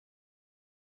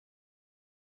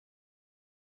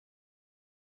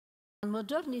And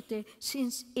modernity,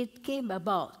 since it came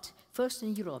about, first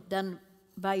in Europe, then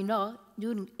by now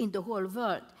in the whole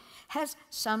world, has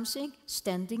something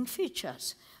standing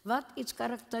features. What is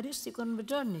characteristic of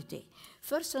modernity?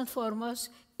 First and foremost,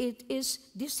 it is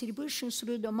distribution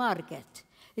through the market,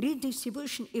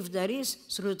 redistribution, if there is,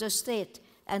 through the state,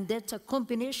 and that's a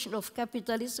combination of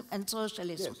capitalism and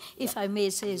socialism, if I may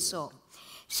say so.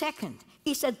 Second,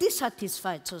 it's a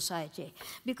dissatisfied society,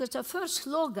 because the first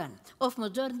slogan of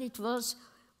modernity was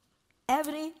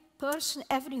every person,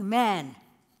 every man,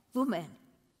 woman,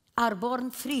 are born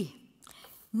free.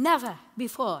 Never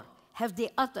before have they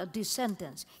uttered this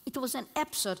sentence. It was an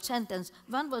absurd sentence.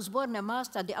 One was born a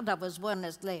master, the other was born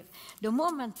a slave. The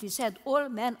moment we said all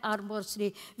men are born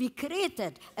free, we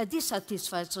created a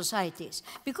dissatisfied societies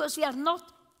because we are not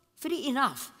free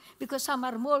enough, because some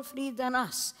are more free than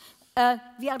us.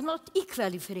 We are not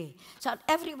equally free. So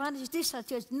everyone is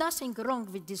dissatisfied. Nothing wrong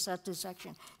with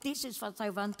dissatisfaction. This is what I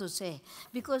want to say.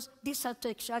 Because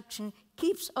dissatisfaction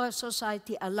keeps our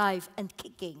society alive and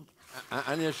kicking.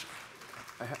 Ágnes,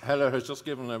 Hella has just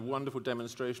given a wonderful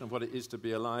demonstration of what it is to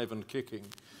be alive and kicking.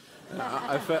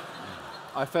 I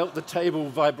felt the table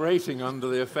vibrating under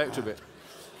the effect of it.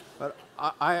 But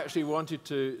I actually wanted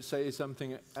to say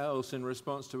something else in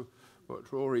response to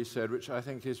what Rory said, which I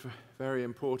think is very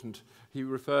important. He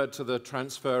referred to the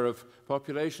transfer of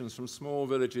populations from small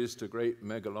villages to great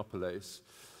megalopolis,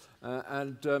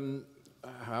 and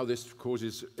how this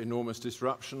causes enormous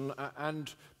disruption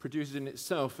and produces in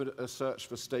itself a search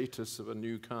for status of a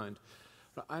new kind.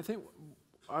 But I think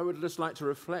I would just like to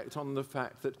reflect on the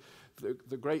fact that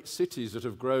the great cities that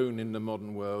have grown in the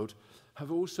modern world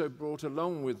have also brought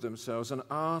along with themselves an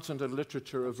art and a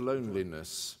literature of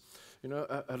loneliness. You know,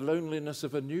 a loneliness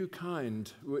of a new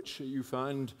kind, which you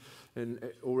find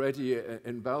already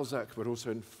in Balzac, but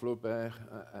also in Flaubert,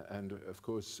 and of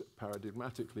course,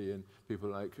 paradigmatically in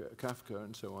people like Kafka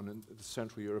and so on, in the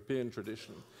Central European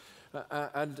tradition.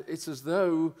 And it's as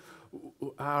though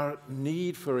our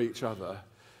need for each other,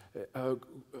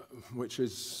 which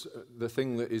is the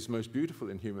thing that is most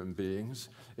beautiful in human beings,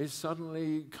 is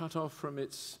suddenly cut off from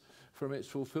its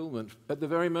fulfillment at the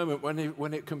very moment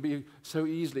when it can be so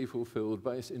easily fulfilled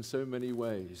in so many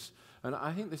ways. And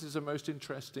I think this is a most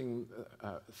interesting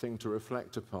thing to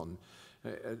reflect upon.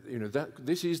 You know,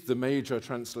 this is the major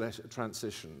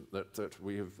transition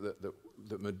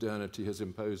that modernity has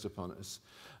imposed upon us.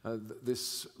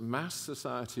 This mass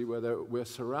society where we're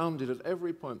surrounded at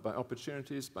every point by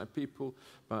opportunities, by people,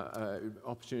 by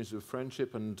opportunities of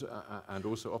friendship and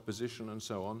also opposition and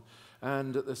so on.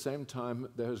 And at the same time,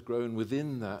 there has grown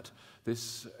within that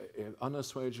this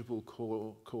unassuageable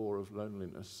core of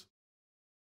loneliness.